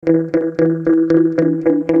The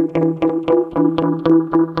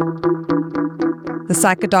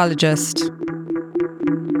Psychedologist.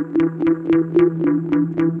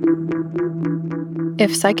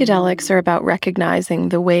 If psychedelics are about recognizing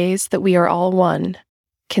the ways that we are all one,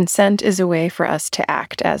 consent is a way for us to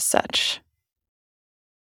act as such.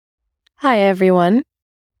 Hi, everyone.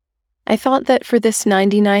 I thought that for this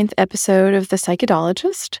 99th episode of The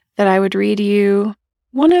Psychedologist, that I would read you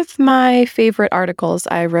one of my favorite articles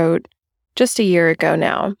I wrote just a year ago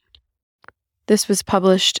now. This was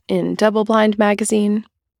published in Double Blind magazine.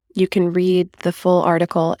 You can read the full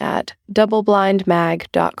article at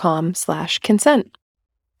doubleblindmag.com/consent,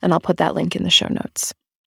 and I'll put that link in the show notes.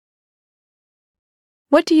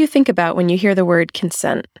 What do you think about when you hear the word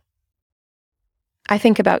consent? I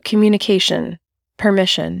think about communication,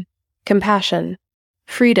 permission, compassion,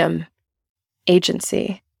 freedom,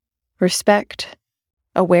 agency, respect,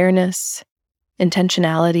 awareness,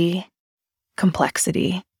 intentionality,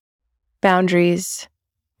 complexity, boundaries,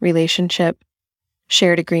 relationship,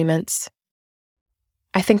 shared agreements.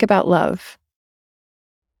 I think about love.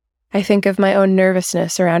 I think of my own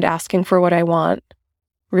nervousness around asking for what I want,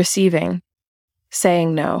 receiving,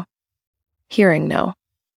 saying no, hearing no.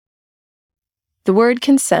 The word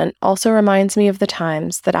consent also reminds me of the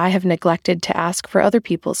times that I have neglected to ask for other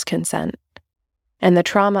people's consent, and the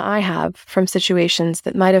trauma I have from situations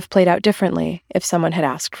that might have played out differently if someone had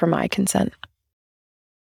asked for my consent.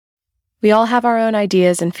 We all have our own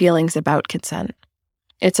ideas and feelings about consent.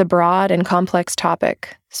 It's a broad and complex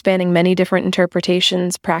topic, spanning many different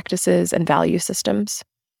interpretations, practices, and value systems.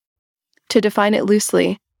 To define it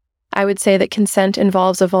loosely, I would say that consent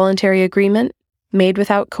involves a voluntary agreement, made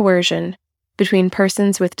without coercion, between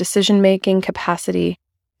persons with decision-making capacity,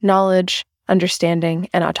 knowledge, understanding,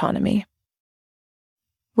 and autonomy.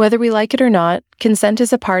 Whether we like it or not, consent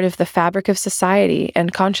is a part of the fabric of society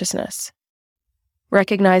and consciousness.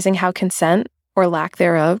 Recognizing how consent, or lack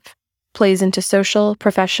thereof, plays into social,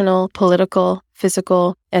 professional, political,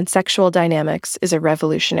 physical, and sexual dynamics is a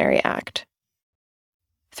revolutionary act.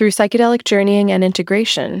 Through psychedelic journeying and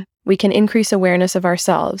integration, we can increase awareness of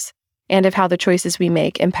ourselves and of how the choices we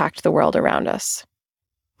make impact the world around us.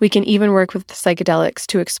 We can even work with the psychedelics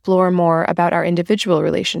to explore more about our individual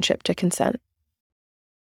relationship to consent.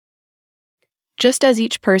 Just as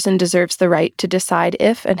each person deserves the right to decide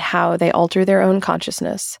if and how they alter their own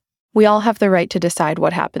consciousness, we all have the right to decide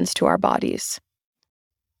what happens to our bodies.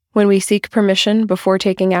 When we seek permission before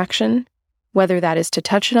taking action, whether that is to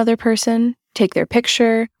touch another person, take their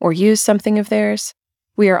picture, or use something of theirs,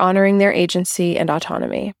 we are honoring their agency and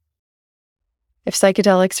autonomy. If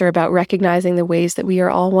psychedelics are about recognizing the ways that we are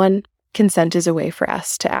all one, consent is a way for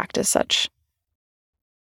us to act as such.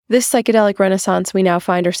 This psychedelic renaissance we now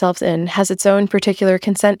find ourselves in has its own particular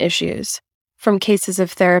consent issues, from cases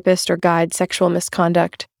of therapist or guide sexual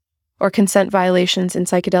misconduct, or consent violations in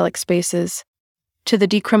psychedelic spaces, to the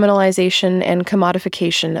decriminalization and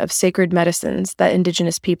commodification of sacred medicines that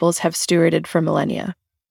Indigenous peoples have stewarded for millennia.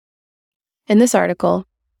 In this article,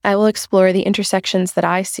 I will explore the intersections that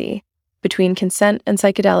I see between consent and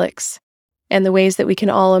psychedelics, and the ways that we can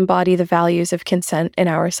all embody the values of consent in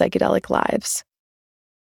our psychedelic lives.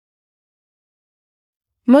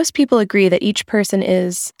 Most people agree that each person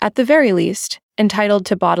is, at the very least, entitled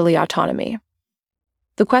to bodily autonomy.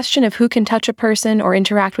 The question of who can touch a person or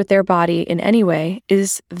interact with their body in any way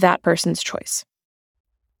is that person's choice.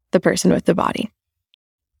 The person with the body.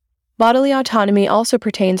 Bodily autonomy also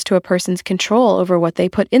pertains to a person's control over what they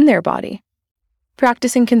put in their body.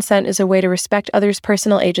 Practicing consent is a way to respect others'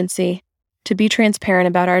 personal agency, to be transparent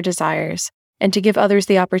about our desires, and to give others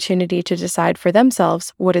the opportunity to decide for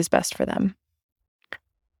themselves what is best for them.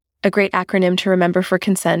 A great acronym to remember for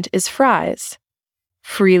consent is FRIES: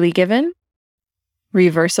 freely given,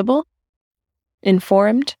 reversible,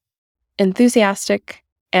 informed, enthusiastic,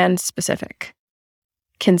 and specific.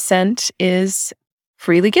 Consent is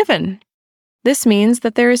freely given. This means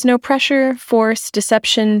that there is no pressure, force,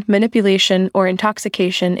 deception, manipulation, or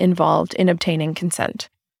intoxication involved in obtaining consent.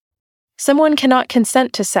 Someone cannot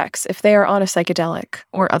consent to sex if they are on a psychedelic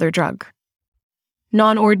or other drug.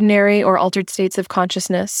 Non-ordinary or altered states of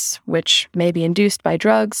consciousness, which may be induced by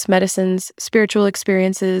drugs, medicines, spiritual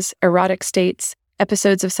experiences, erotic states,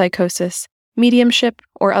 episodes of psychosis, mediumship,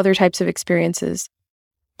 or other types of experiences,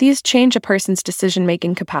 these change a person's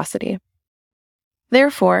decision-making capacity.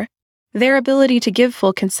 Therefore, their ability to give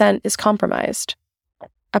full consent is compromised.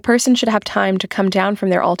 A person should have time to come down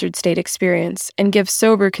from their altered state experience and give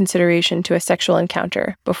sober consideration to a sexual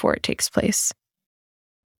encounter before it takes place.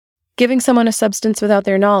 Giving someone a substance without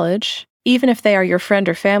their knowledge, even if they are your friend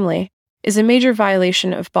or family, is a major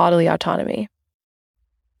violation of bodily autonomy.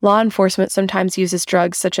 Law enforcement sometimes uses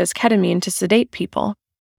drugs such as ketamine to sedate people.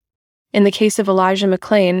 In the case of Elijah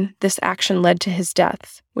McClain, this action led to his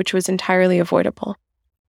death, which was entirely avoidable.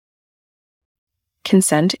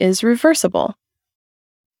 Consent is reversible.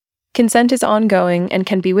 Consent is ongoing and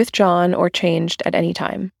can be withdrawn or changed at any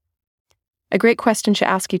time. A great question to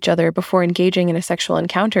ask each other before engaging in a sexual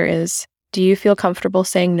encounter is, do you feel comfortable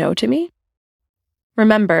saying no to me?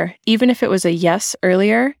 Remember, even if it was a yes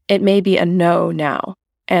earlier, it may be a no now,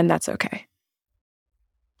 and that's okay.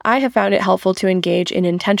 I have found it helpful to engage in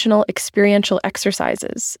intentional experiential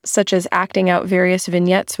exercises, such as acting out various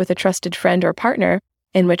vignettes with a trusted friend or partner,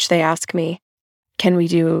 in which they ask me, "Can we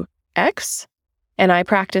do X?" And I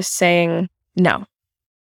practice saying no.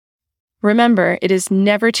 Remember, it is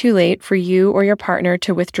never too late for you or your partner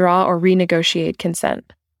to withdraw or renegotiate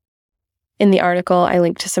consent. In the article, I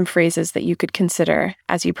link to some phrases that you could consider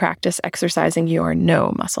as you practice exercising your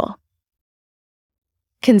no muscle.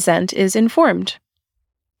 Consent is informed.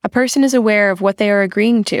 A person is aware of what they are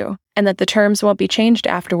agreeing to, and that the terms won't be changed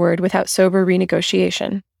afterward without sober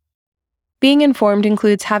renegotiation. Being informed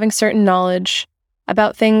includes having certain knowledge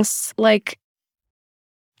about things like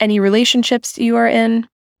any relationships you are in,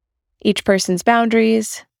 each person's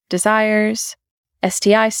boundaries, desires,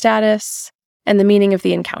 STI status, and the meaning of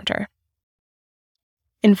the encounter.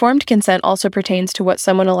 Informed consent also pertains to what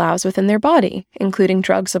someone allows within their body, including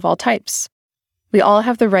drugs of all types. We all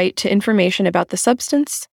have the right to information about the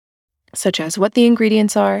substance, such as what the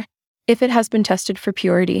ingredients are, if it has been tested for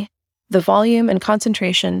purity, the volume and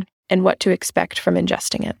concentration, and what to expect from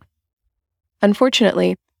ingesting it.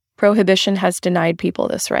 Unfortunately, prohibition has denied people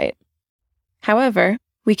this right. However,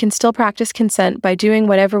 we can still practice consent by doing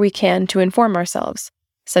whatever we can to inform ourselves,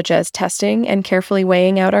 such as testing and carefully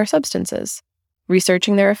weighing out our substances,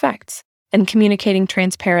 researching their effects, and communicating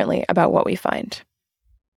transparently about what we find.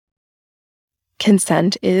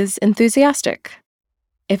 Consent is enthusiastic.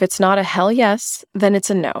 If it's not a hell yes, then it's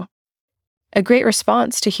a no. A great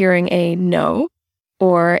response to hearing a no,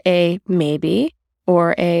 or a maybe,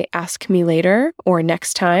 or a ask me later, or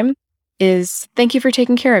next time, is thank you for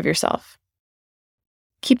taking care of yourself.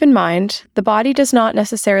 Keep in mind, the body does not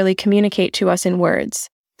necessarily communicate to us in words,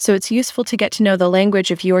 so it's useful to get to know the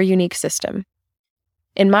language of your unique system.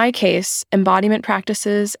 In my case, embodiment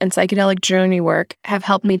practices and psychedelic journey work have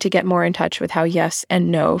helped me to get more in touch with how yes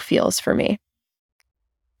and no feels for me.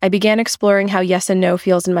 I began exploring how yes and no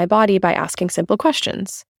feels in my body by asking simple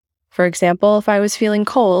questions. For example, if I was feeling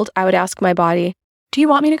cold, I would ask my body, "Do you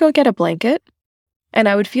want me to go get a blanket?" And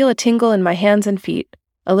I would feel a tingle in my hands and feet,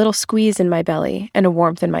 a little squeeze in my belly, and a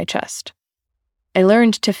warmth in my chest. I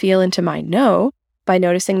learned to feel into my no by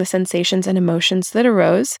noticing the sensations and emotions that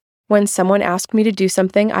arose when someone asked me to do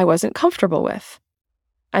something I wasn't comfortable with.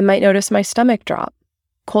 I might notice my stomach drop,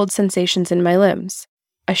 cold sensations in my limbs,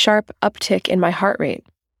 a sharp uptick in my heart rate,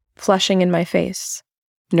 flushing in my face,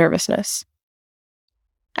 nervousness.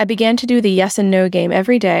 I began to do the yes and no game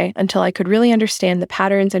every day until I could really understand the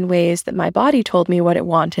patterns and ways that my body told me what it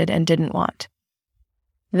wanted and didn't want.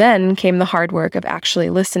 Then came the hard work of actually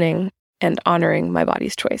listening and honoring my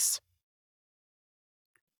body's choice.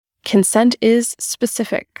 Consent is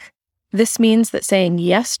specific. This means that saying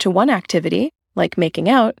yes to one activity, like making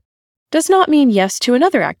out, does not mean yes to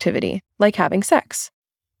another activity, like having sex.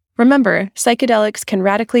 Remember, psychedelics can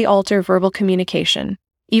radically alter verbal communication,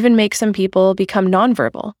 even make some people become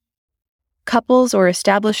nonverbal. Couples or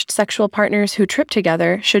established sexual partners who trip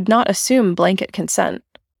together should not assume blanket consent.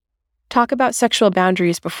 Talk about sexual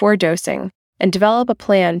boundaries before dosing, and develop a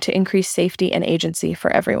plan to increase safety and agency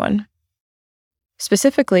for everyone.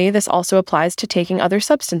 Specifically, this also applies to taking other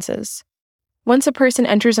substances. Once a person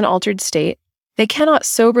enters an altered state, they cannot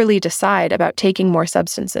soberly decide about taking more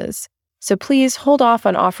substances, so please hold off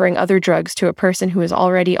on offering other drugs to a person who is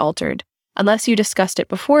already altered, unless you discussed it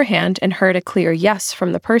beforehand and heard a clear yes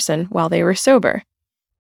from the person while they were sober.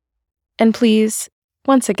 And please,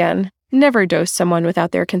 once again, never dose someone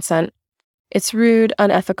without their consent. It's rude,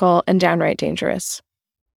 unethical, and downright dangerous.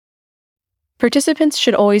 Participants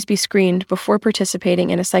should always be screened before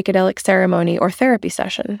participating in a psychedelic ceremony or therapy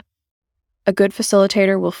session. A good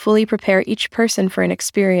facilitator will fully prepare each person for an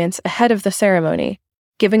experience ahead of the ceremony,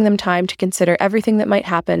 giving them time to consider everything that might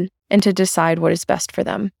happen and to decide what is best for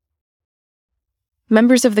them.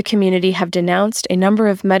 Members of the community have denounced a number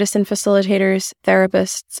of medicine facilitators,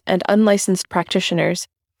 therapists, and unlicensed practitioners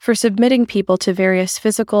for submitting people to various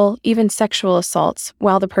physical, even sexual assaults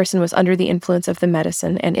while the person was under the influence of the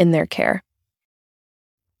medicine and in their care.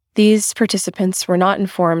 These participants were not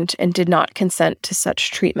informed and did not consent to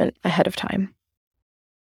such treatment ahead of time.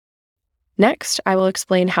 Next, I will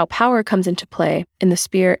explain how power comes into play in the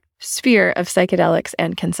sphere of psychedelics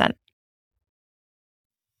and consent.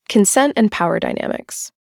 Consent and power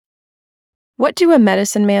dynamics. What do a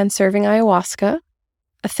medicine man serving ayahuasca,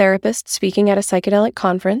 a therapist speaking at a psychedelic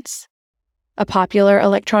conference, a popular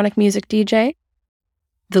electronic music DJ,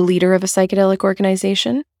 the leader of a psychedelic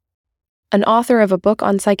organization, an author of a book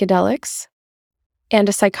on psychedelics, and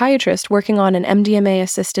a psychiatrist working on an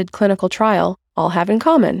MDMA-assisted clinical trial all have in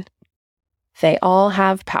common? They all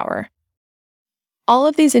have power. All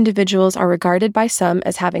of these individuals are regarded by some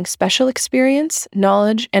as having special experience,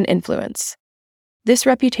 knowledge, and influence. This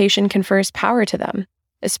reputation confers power to them,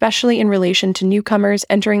 especially in relation to newcomers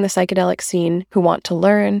entering the psychedelic scene who want to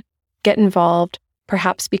learn, get involved,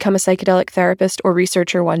 perhaps become a psychedelic therapist or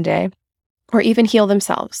researcher one day, or even heal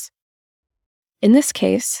themselves. In this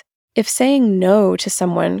case, if saying no to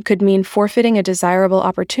someone could mean forfeiting a desirable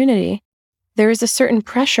opportunity, there is a certain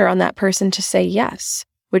pressure on that person to say yes,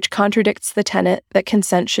 which contradicts the tenet that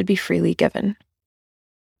consent should be freely given.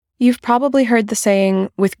 You've probably heard the saying,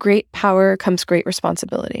 with great power comes great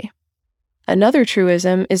responsibility. Another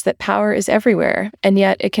truism is that power is everywhere, and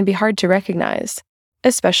yet it can be hard to recognize,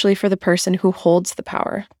 especially for the person who holds the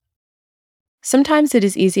power. Sometimes it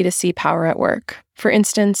is easy to see power at work, for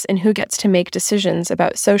instance, in who gets to make decisions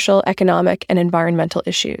about social, economic, and environmental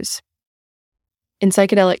issues. In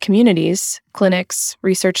psychedelic communities, clinics,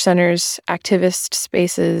 research centers, activist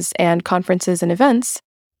spaces, and conferences and events,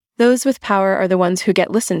 those with power are the ones who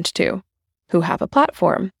get listened to, who have a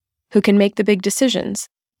platform, who can make the big decisions,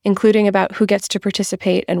 including about who gets to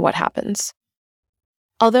participate and what happens.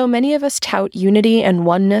 Although many of us tout unity and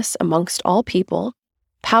oneness amongst all people,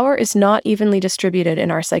 power is not evenly distributed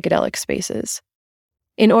in our psychedelic spaces.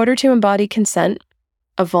 In order to embody consent,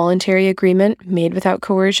 a voluntary agreement made without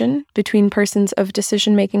coercion between persons of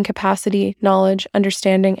decision-making capacity, knowledge,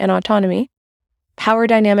 understanding, and autonomy, power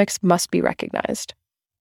dynamics must be recognized.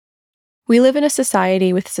 We live in a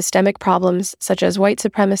society with systemic problems such as white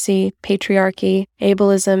supremacy, patriarchy,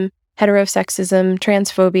 ableism, heterosexism,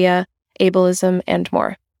 transphobia, ableism, and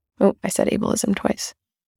more. Oh, I said ableism twice.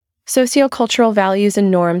 Sociocultural values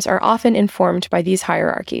and norms are often informed by these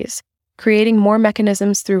hierarchies, creating more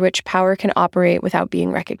mechanisms through which power can operate without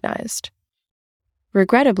being recognized.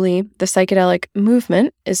 Regrettably, the psychedelic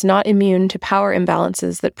movement is not immune to power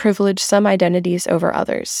imbalances that privilege some identities over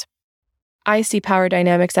others. I see power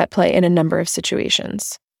dynamics at play in a number of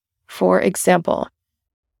situations. For example,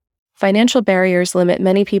 financial barriers limit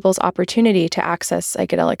many people's opportunity to access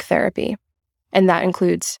psychedelic therapy, and that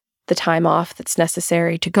includes the time off that's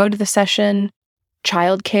necessary to go to the session,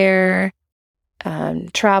 childcare,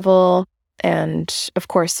 travel, and, of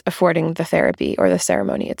course, affording the therapy or the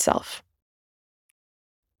ceremony itself.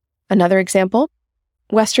 Another example,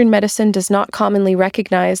 Western medicine does not commonly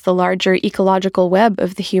recognize the larger ecological web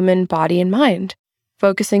of the human body and mind,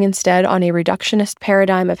 focusing instead on a reductionist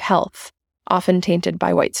paradigm of health, often tainted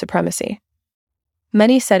by white supremacy.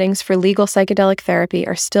 Many settings for legal psychedelic therapy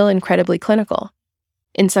are still incredibly clinical.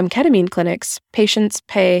 In some ketamine clinics, patients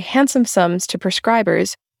pay handsome sums to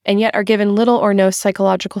prescribers and yet are given little or no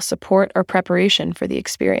psychological support or preparation for the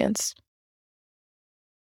experience.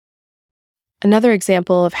 Another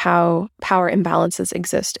example of how power imbalances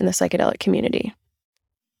exist in the psychedelic community.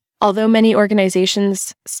 Although many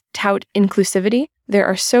organizations tout inclusivity, there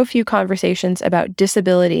are so few conversations about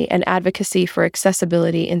disability and advocacy for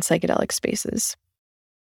accessibility in psychedelic spaces.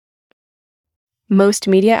 Most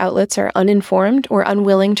media outlets are uninformed or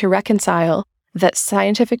unwilling to reconcile that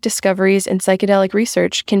scientific discoveries in psychedelic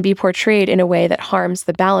research can be portrayed in a way that harms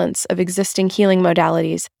the balance of existing healing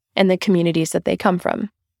modalities and the communities that they come from.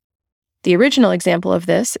 The original example of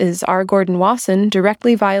this is R. Gordon Wasson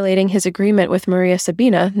directly violating his agreement with Maria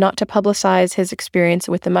Sabina not to publicize his experience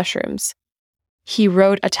with the mushrooms. He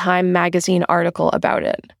wrote a Time magazine article about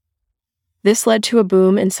it. This led to a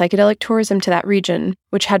boom in psychedelic tourism to that region,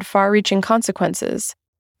 which had far-reaching consequences,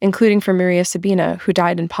 including for Maria Sabina, who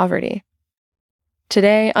died in poverty.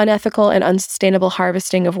 Today, unethical and unsustainable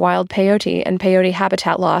harvesting of wild peyote and peyote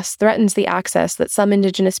habitat loss threatens the access that some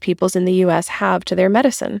indigenous peoples in the U.S. have to their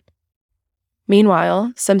medicine.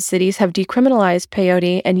 Meanwhile, some cities have decriminalized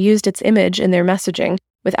peyote and used its image in their messaging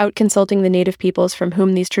without consulting the native peoples from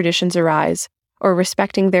whom these traditions arise, or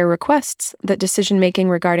respecting their requests that decision-making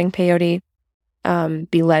regarding peyote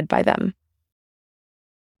be led by them.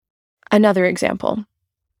 Another example.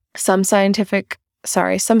 Some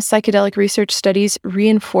psychedelic research studies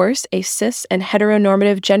reinforce a cis and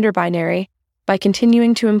heteronormative gender binary by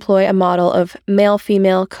continuing to employ a model of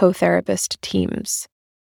male-female co-therapist teams.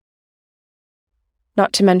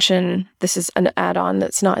 Not to mention, this is an add-on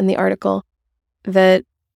that's not in the article, that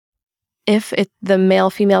If the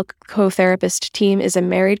male-female co-therapist team is a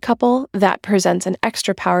married couple, that presents an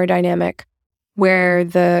extra power dynamic where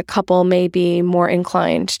the couple may be more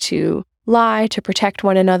inclined to lie to protect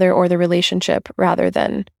one another or the relationship rather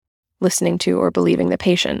than listening to or believing the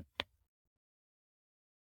patient.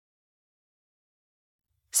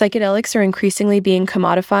 Psychedelics are increasingly being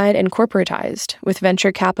commodified and corporatized, with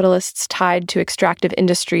venture capitalists tied to extractive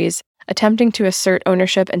industries attempting to assert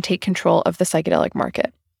ownership and take control of the psychedelic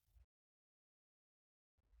market.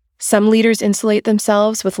 Some leaders insulate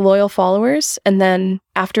themselves with loyal followers and then,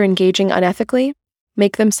 after engaging unethically,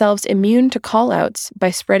 make themselves immune to call-outs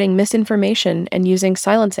by spreading misinformation and using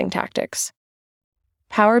silencing tactics.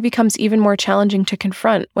 Power becomes even more challenging to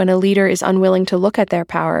confront when a leader is unwilling to look at their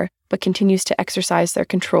power but continues to exercise their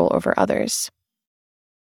control over others.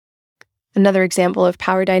 Another example of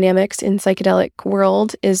power dynamics in psychedelic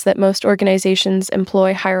world is that most organizations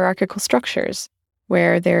employ hierarchical structures,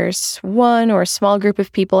 where there's one or a small group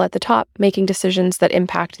of people at the top making decisions that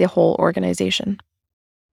impact the whole organization.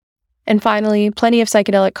 And finally, plenty of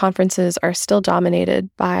psychedelic conferences are still dominated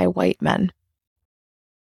by white men.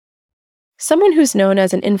 Someone who's known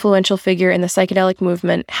as an influential figure in the psychedelic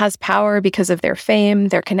movement has power because of their fame,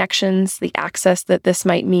 their connections, the access that this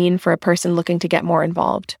might mean for a person looking to get more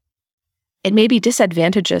involved. It may be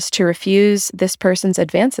disadvantageous to refuse this person's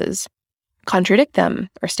advances, contradict them,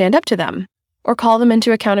 or stand up to them, or call them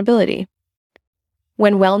into accountability.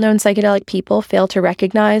 When well-known psychedelic people fail to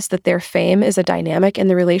recognize that their fame is a dynamic in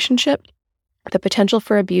the relationship, the potential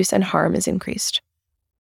for abuse and harm is increased.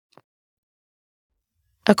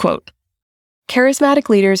 A quote, "Charismatic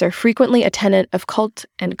leaders are frequently a tenet of cult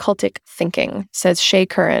and cultic thinking," says Shay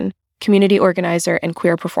Curran, community organizer and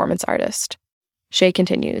queer performance artist. Shay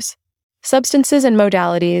continues, "Substances and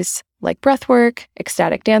modalities, like breathwork,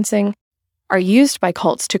 ecstatic dancing, are used by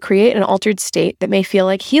cults to create an altered state that may feel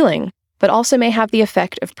like healing, but also may have the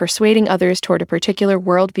effect of persuading others toward a particular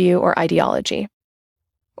worldview or ideology.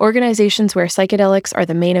 Organizations where psychedelics are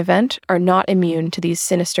the main event are not immune to these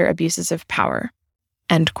sinister abuses of power."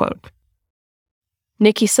 End quote.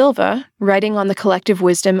 Nikki Silva, writing on the collective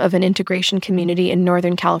wisdom of an integration community in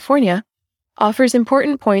Northern California, offers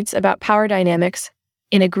important points about power dynamics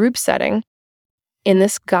in a group setting in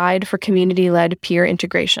this guide for community-led peer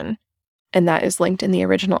integration. And that is linked in the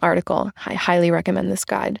original article. I highly recommend this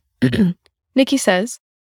guide. Nikki says,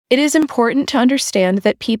 "It is important to understand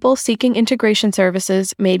that people seeking integration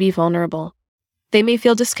services may be vulnerable. They may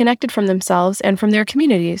feel disconnected from themselves and from their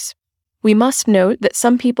communities. We must note that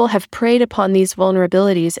some people have preyed upon these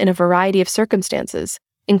vulnerabilities in a variety of circumstances,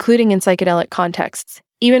 including in psychedelic contexts,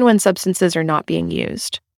 even when substances are not being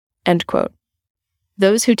used." End quote.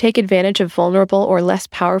 Those who take advantage of vulnerable or less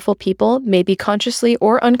powerful people may be consciously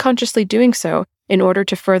or unconsciously doing so in order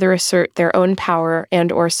to further assert their own power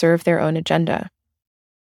and or serve their own agenda.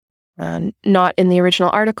 Not in the original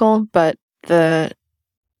article, but the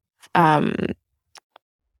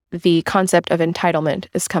concept of entitlement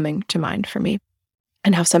is coming to mind for me,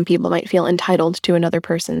 and how some people might feel entitled to another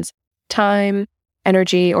person's time,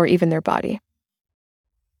 energy, or even their body.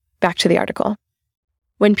 Back to the article.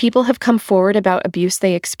 When people have come forward about abuse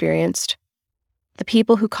they experienced, the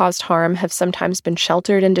people who caused harm have sometimes been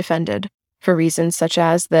sheltered and defended for reasons such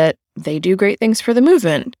as that they do great things for the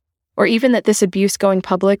movement, or even that this abuse going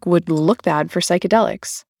public would look bad for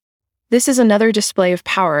psychedelics. This is another display of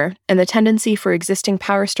power and the tendency for existing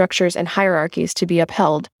power structures and hierarchies to be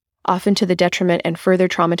upheld, often to the detriment and further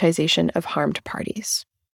traumatization of harmed parties.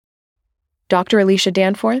 Dr. Alicia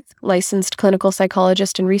Danforth, licensed clinical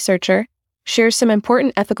psychologist and researcher, shares some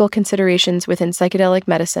important ethical considerations within psychedelic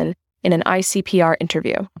medicine in an ICPR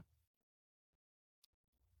interview.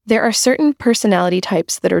 "There are certain personality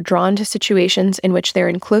types that are drawn to situations in which they're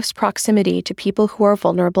in close proximity to people who are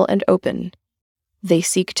vulnerable and open. They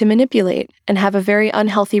seek to manipulate and have a very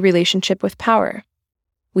unhealthy relationship with power.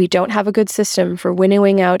 We don't have a good system for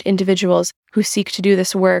winnowing out individuals who seek to do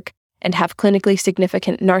this work and have clinically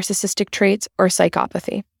significant narcissistic traits or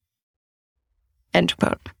psychopathy." End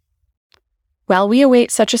quote. While we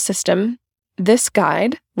await such a system, this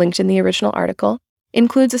guide, linked in the original article,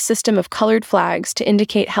 includes a system of colored flags to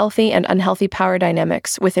indicate healthy and unhealthy power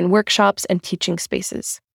dynamics within workshops and teaching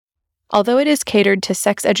spaces. Although it is catered to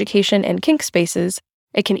sex education and kink spaces,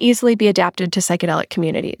 it can easily be adapted to psychedelic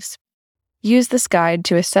communities. Use this guide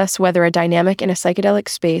to assess whether a dynamic in a psychedelic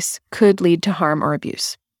space could lead to harm or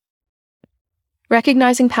abuse.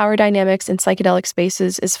 Recognizing power dynamics in psychedelic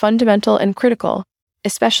spaces is fundamental and critical,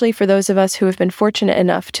 especially for those of us who have been fortunate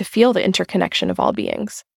enough to feel the interconnection of all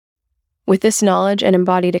beings. With this knowledge and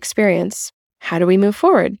embodied experience, how do we move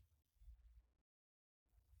forward?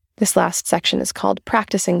 This last section is called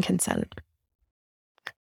Practicing Consent.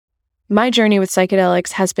 My journey with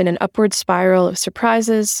psychedelics has been an upward spiral of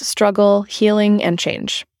surprises, struggle, healing, and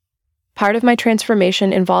change. Part of my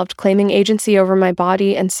transformation involved claiming agency over my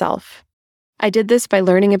body and self. I did this by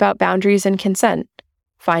learning about boundaries and consent,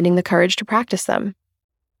 finding the courage to practice them.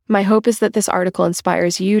 My hope is that this article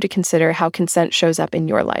inspires you to consider how consent shows up in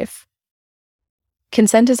your life.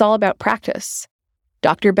 Consent is all about practice.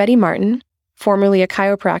 Dr. Betty Martin, formerly a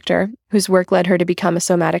chiropractor whose work led her to become a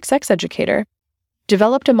somatic sex educator,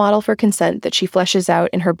 developed a model for consent that she fleshes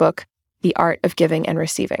out in her book, The Art of Giving and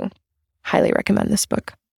Receiving. Highly recommend this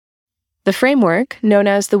book. The framework, known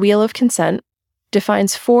as the Wheel of Consent,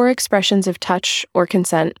 defines 4 expressions of touch or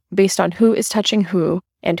consent based on who is touching who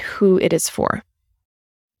and who it is for.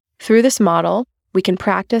 Through this model, we can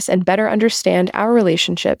practice and better understand our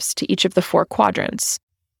relationships to each of the 4 quadrants,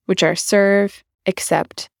 which are serve,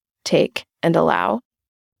 accept, take, and allow,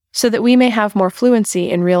 so that we may have more fluency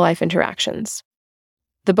in real-life interactions.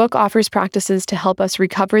 The book offers practices to help us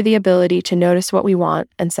recover the ability to notice what we want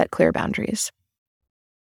and set clear boundaries.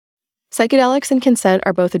 Psychedelics and consent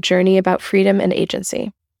are both a journey about freedom and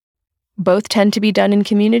agency. Both tend to be done in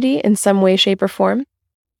community in some way, shape, or form.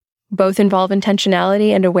 Both involve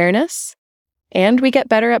intentionality and awareness, and we get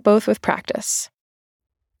better at both with practice.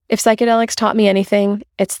 If psychedelics taught me anything,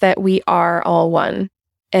 it's that we are all one,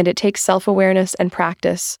 and it takes self-awareness and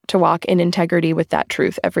practice to walk in integrity with that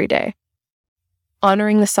truth every day.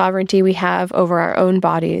 Honoring the sovereignty we have over our own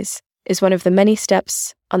bodies is one of the many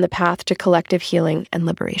steps on the path to collective healing and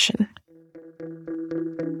liberation.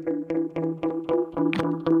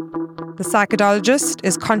 The Psychedologist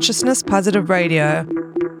is consciousness positive radio.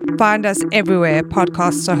 Find us everywhere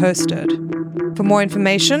podcasts are hosted. For more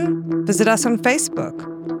information, visit us on Facebook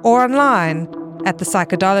or online at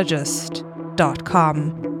thepsychedologist.com.